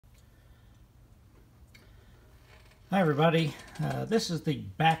Hi everybody, this is the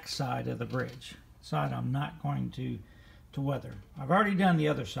back side of the bridge, side I'm not going to weather. I've already done the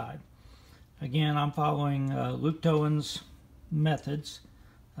other side. Again, I'm following Luke Towan's methods.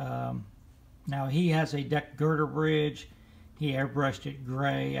 Now he has a deck girder bridge. He airbrushed it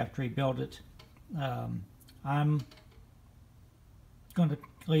gray after he built it. I'm going to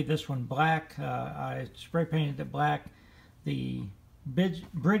leave this one black. I spray painted it black. The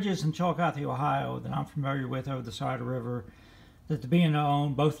bridges in Chillicothe, Ohio that I'm familiar with over the side of the river that the B&O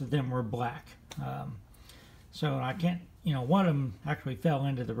owned, both of them were black. So I can't, one of them actually fell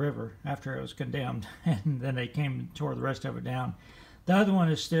into the river after it was condemned and then they came and tore the rest of it down. The other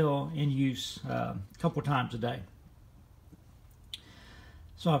one is still in use a couple times a day.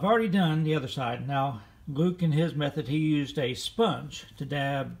 So I've already done the other side. Now Luke, in his method, he used a sponge to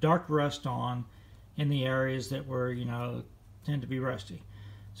dab dark rust on in the areas that were, tend to be rusty.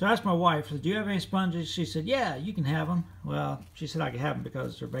 So I asked my wife, do you have any sponges? She said, yeah, you can have them. Well, she said I could have them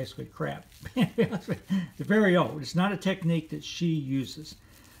because they're basically crap. They're very old. It's not a technique that she uses.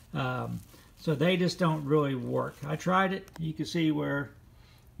 So they just don't really work. I tried it. You can see where,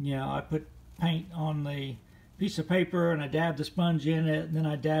 I put paint on the piece of paper and I dabbed the sponge in it and then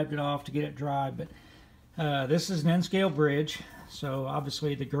I dabbed it off to get it dry. But this is an N-scale bridge, so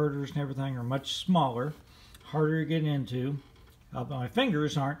obviously the girders and everything are much smaller, harder to get into. My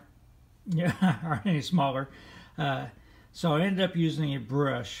fingers aren't any smaller, so I ended up using a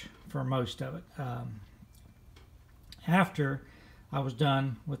brush for most of it. After I was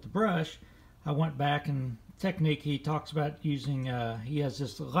done with the brush, I went back, and technique he talks about using, he has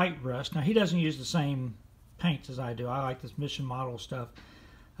this light rust. Now he doesn't use the same paints as I do. I like this Mission Model stuff,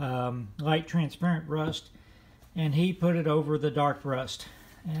 light transparent rust, and he put it over the dark rust.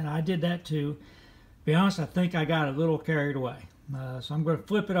 And I did that too. To be honest, I think I got a little carried away. So I'm going to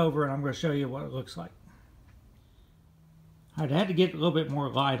flip it over and I'm going to show you what it looks like. I had to get a little bit more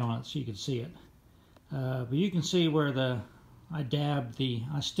light on it so you can see it. But you can see where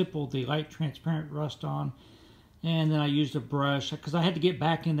I stippled the light transparent rust on, and then I used a brush because I had to get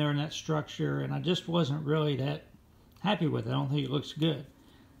back in there in that structure, and I just wasn't really that happy with it. I don't think it looks good.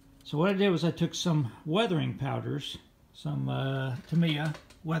 So what I did was I took some weathering powders, some Tamiya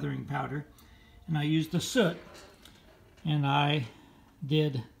weathering powder, and I used the soot, and I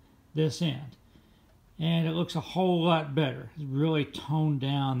did this end. And it looks a whole lot better. It's really toned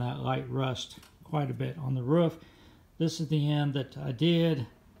down that light rust quite a bit on the roof. This is the end that I did.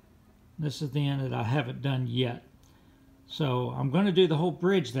 This is the end that I haven't done yet. So I'm going to do the whole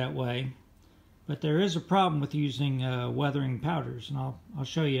bridge that way. But there is a problem with using weathering powders, and I'll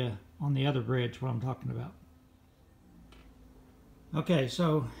show you on the other bridge what I'm talking about. Okay,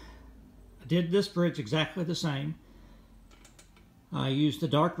 so I did this bridge exactly the same. I used the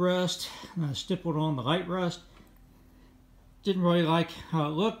dark rust, and I stippled on the light rust. Didn't really like how it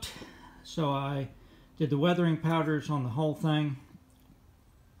looked, so I did the weathering powders on the whole thing.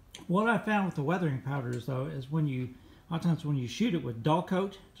 What I found with the weathering powders, though, is a lot of times when you shoot it with dull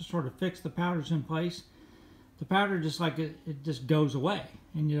coat to sort of fix the powders in place, the powder just it just goes away,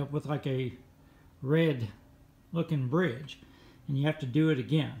 and you're with like a red looking bridge, and you have to do it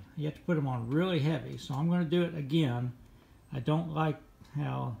again. You have to put them on really heavy, so I'm going to do it again. I don't like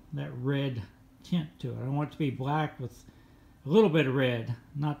how that red tint to it. I want it to be black with a little bit of red,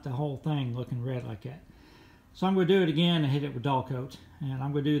 not the whole thing looking red like that. So I'm going to do it again and hit it with dull coat, and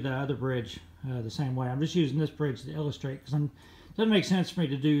I'm going to do the other bridge the same way. I'm just using this bridge to illustrate because it doesn't make sense for me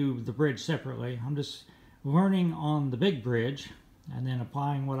to do the bridge separately. I'm just learning on the big bridge and then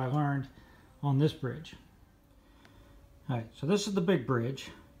applying what I learned on this bridge. Alright, so this is the big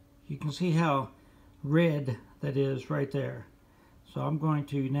bridge. You can see how red that is right there. So I'm going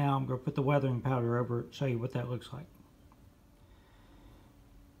to put the weathering powder over it, show you what that looks like.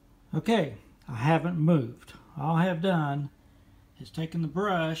 Okay, I haven't moved. All I have done is taken the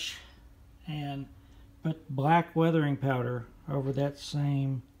brush and put black weathering powder over that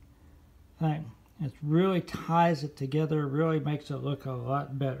same thing. It really ties it together, really makes it look a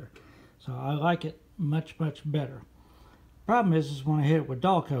lot better. So I like it much, much better. Problem is when I hit it with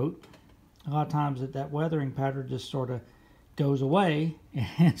dull coat, a lot of times that weathering powder just sort of goes away and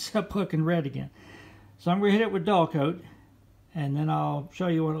ends up looking red again. So I'm going to hit it with dull coat, and then I'll show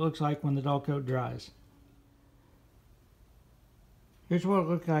you what it looks like when the dull coat dries. Here's what it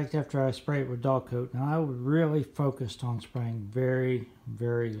looked like after I sprayed it with dull coat. Now I was really focused on spraying very,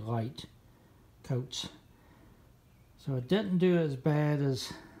 very light coats. So it didn't do as bad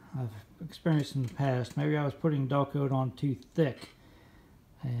as I've experienced in the past. Maybe I was putting dull coat on too thick,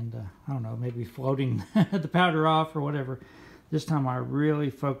 and I don't know, maybe floating the powder off or whatever. This time I really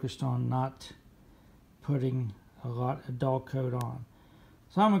focused on not putting a dull coat on.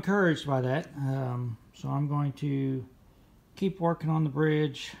 So I'm encouraged by that. So I'm going to keep working on the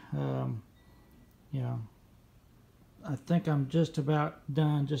bridge. You know, I think I'm just about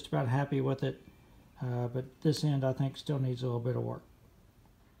done, just about happy with it. But this end I think still needs a little bit of work.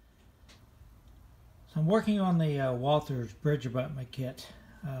 So I'm working on the Walther's bridge abutment kit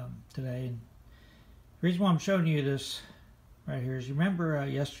today. And the reason why I'm showing you this right here is, you remember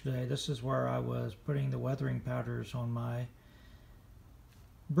yesterday, this is where I was putting the weathering powders on my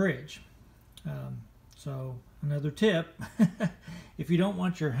bridge. So another tip, if you don't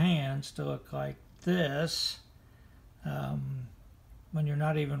want your hands to look like this when you're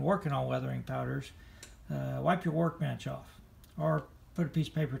not even working on weathering powders, wipe your workbench off, or put a piece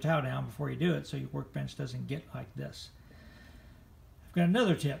of paper towel down before you do it so your workbench doesn't get like this. I've got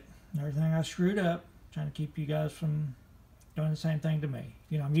another tip. Everything I screwed up, trying to keep you guys from doing the same thing to me.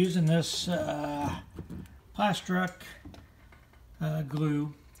 You know, I'm using this Plastruck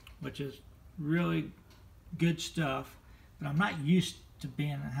glue, which is really good stuff, but I'm not used to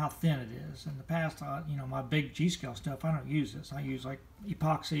being how thin it is. In the past, you know, my big G-scale stuff, I don't use this. I use like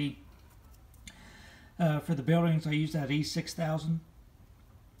epoxy for the buildings. I use that E6000.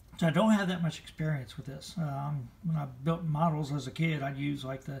 So I don't have that much experience with this. When I built models as a kid, I'd use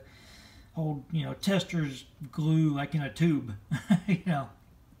like the old, you know, tester's glue, like in a tube, you know,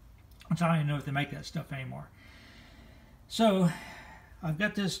 which I don't even know if they make that stuff anymore. So I've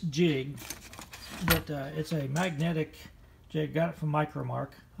got this jig that it's a magnetic jig. Got it from Micromark.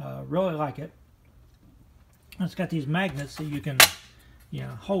 Really like it. It's got these magnets that you can, you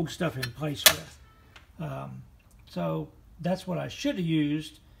know, hold stuff in place with. So that's what I should have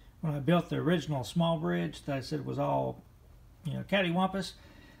used when I built the original small bridge that I said was all, you know, cattywampus.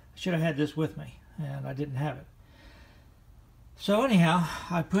 I should have had this with me, and I didn't have it. So anyhow,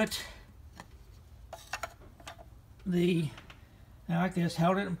 I put the, like this,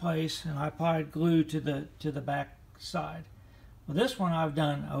 held it in place, and I applied glue to the back side. Well, this one I've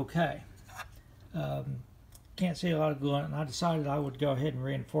done okay. Can't see a lot of glue on it, and I decided I would go ahead and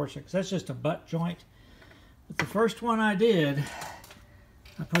reinforce it because that's just a butt joint. But the first one I did,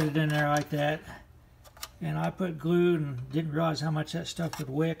 I put it in there like that, and I put glue and didn't realize how much that stuff would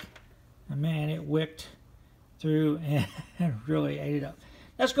wick. And man, it wicked through and really ate it up.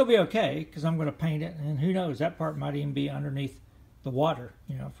 That's going to be okay because I'm going to paint it, and who knows, that part might even be underneath the water,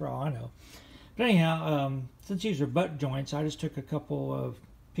 you know, for all I know. But anyhow, since these are butt joints, I just took a couple of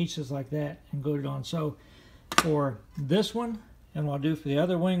pieces like that and glued it on. So for this one, and what I'll do for the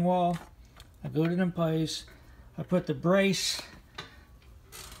other wing wall, I glued it in place. I put the brace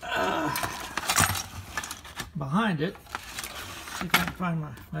behind it. See if I can find my,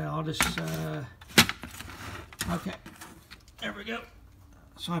 well, I'll just, okay, there we go.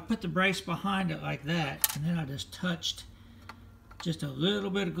 So I put the brace behind it like that, and then I just touched just a little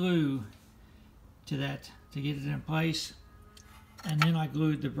bit of glue to that to get it in place, and then I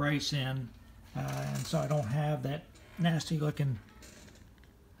glued the brace in, and so I don't have that nasty looking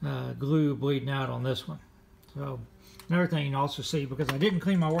glue bleeding out on this one. So another thing you can also see, because I didn't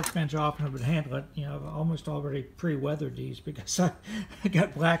clean my workbench off and I would handle it, you know, I've almost already pre-weathered these because I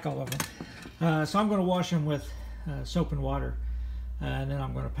got black all over them. So I'm going to wash them with soap and water, and then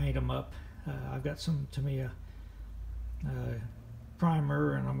I'm going to paint them up. I've got some Tamiya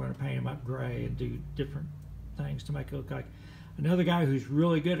primer, and I'm going to paint them up gray and do different things to make it look like another guy who's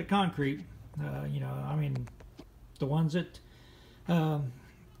really good at concrete. You know, I mean, the ones that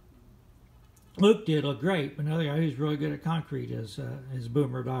Luke did look great, but another guy who's really good at concrete is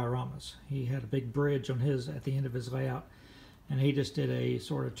Boomer Dioramas. He had a big bridge on his at the end of his layout, and he just did a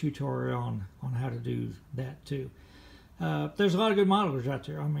sort of tutorial on how to do that too. There's a lot of good modelers out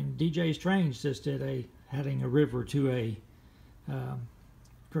there. I mean, DJ Strange just did adding a river to a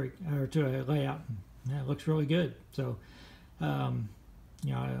creek, or to a layout. And it looks really good. So, you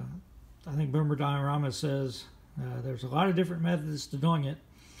know, I think Boomer Diorama says there's a lot of different methods to doing it.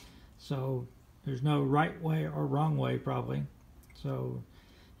 So there's no right way or wrong way, probably. So,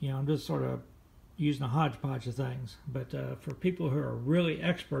 you know, I'm just sort of using a hodgepodge of things. But for people who are really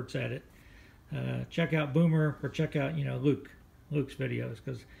experts at it, check out Boomer, or check out, you know, Luke's videos,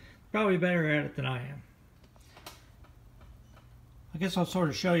 because probably better at it than I am. I guess I'll sort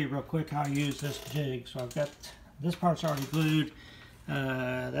of show you real quick how I use this jig. So I've got, this part's already glued.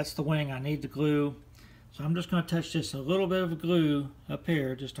 That's the wing I need to glue. So I'm just going to touch just a little bit of glue up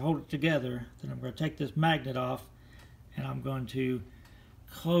here just to hold it together. Then I'm going to take this magnet off, and I'm going to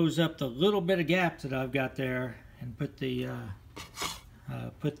close up the little bit of gap that I've got there and put the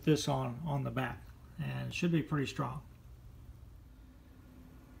put this on the back, and it should be pretty strong.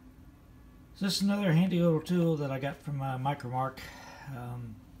 So this is another handy little tool that I got from Micromark.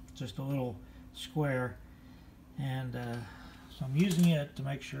 Just a little square, and so I'm using it to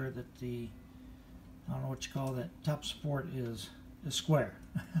make sure that the, I don't know what you call that, top support is square.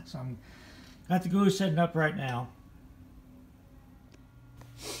 So I'm got the glue setting up right now.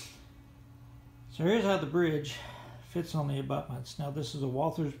 So here's how the bridge fits on the abutments. Now this is a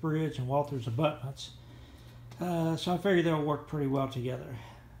Walther's bridge and Walther's abutments, so I figured they'll work pretty well together.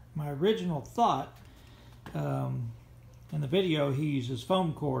 My original thought, in the video he uses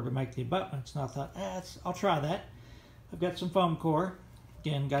foam core to make the abutments, and I thought, I'll try that. I've got some foam core,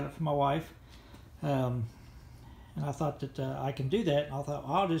 again got it from my wife, and I thought that I can do that, and I thought,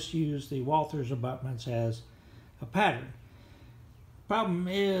 well, I'll just use the Walther's abutments as a pattern. Problem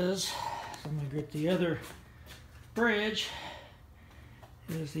is, I'm going to get the other bridge,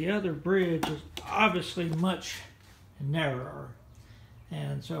 the other bridge is obviously much narrower.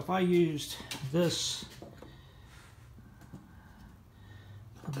 And so if I used this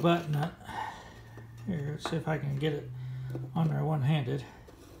abutment, here, let's see if I can get it on there one-handed.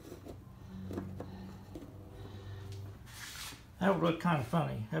 That would look kind of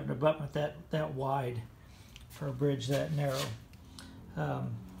funny, having an abutment that wide for a bridge that narrow.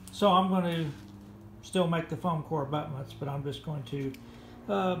 So I'm going to still make the foam core abutments, but I'm just going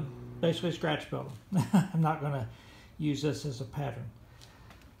to basically scratch build them. I'm not going to use this as a pattern.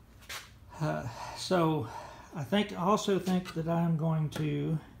 So I also think that I'm going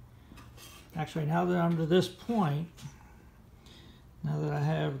to, actually now that I'm to this point, now that I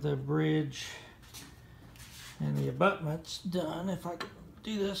have the bridge and the abutments done, if I can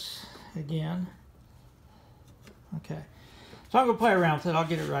do this again. Okay, so I'm going to play around with it, I'll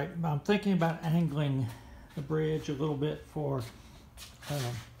get it right. I'm thinking about angling the bridge a little bit for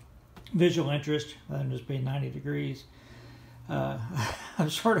visual interest, rather than just being 90 degrees. I'm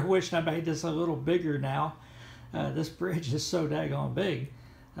sort of wishing I made this a little bigger now. This bridge is so daggone big.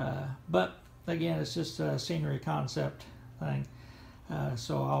 But again, it's just a scenery concept thing.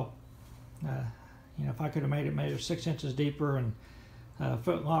 So I'll, you know, if I could have made it maybe 6 inches deeper and a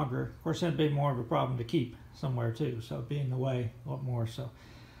foot longer, of course that'd be more of a problem to keep somewhere too. So it'd be in the way a lot more. So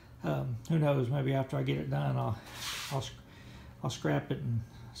who knows, maybe after I get it done, I'll scrap it and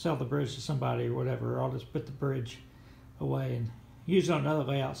sell the bridge to somebody or whatever. Or I'll just put the bridge away and use it on another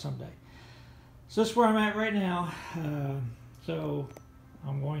layout someday. So that's where I'm at right now. So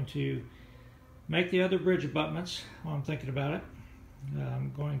I'm going to make the other bridge abutments while I'm thinking about it.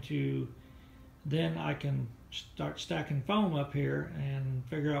 I'm going to, then I can start stacking foam up here and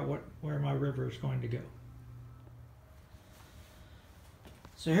figure out where my river is going to go.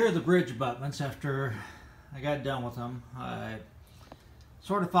 So here are the bridge abutments after I got done with them. I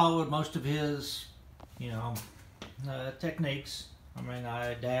sort of followed most of his, you know, techniques. I mean,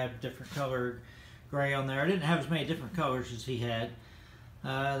 I dabbed different colored gray on there. I didn't have as many different colors as he had.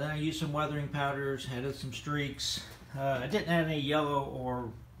 Then I used some weathering powders, added some streaks. I didn't add any yellow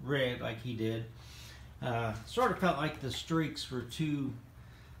or red like he did. Sort of felt like the streaks were too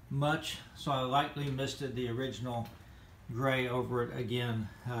much, so I lightly misted the original gray over it again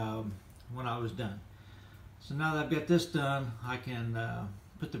when I was done. So now that I've got this done, I can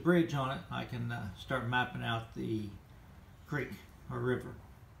put the bridge on it. I can start mapping out the creek or river.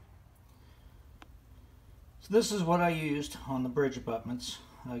 So this is what I used on the bridge abutments.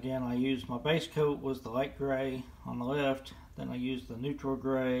 Again, I used, my base coat was the light gray on the left, then I used the neutral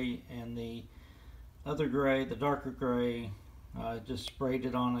gray and the other gray, the darker gray. I just sprayed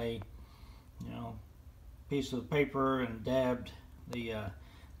it on a, you know, piece of paper and dabbed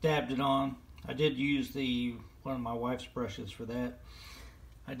it on. I did use one of my wife's brushes for that.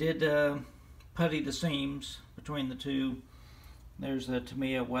 I did putty the seams between the two. There's the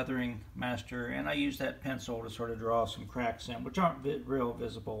Tamiya Weathering Master, and I use that pencil to sort of draw some cracks in, which aren't real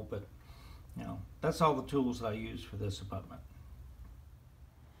visible, but you know, that's all the tools that I use for this abutment.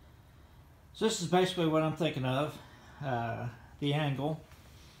 So this is basically what I'm thinking of, the angle.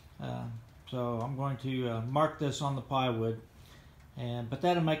 So I'm going to mark this on the plywood, but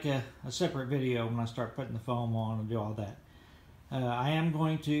that'll make a separate video when I start putting the foam on and do all that. I am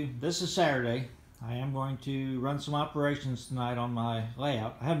going to, this is Saturday, I am going to run some operations tonight on my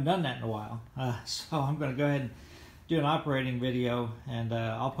layout. I haven't done that in a while, so I'm going to go ahead and do an operating video, and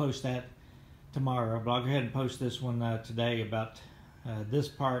I'll post that tomorrow. But I'll go ahead and post this one today about this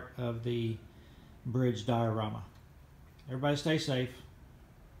part of the bridge diorama. Everybody stay safe.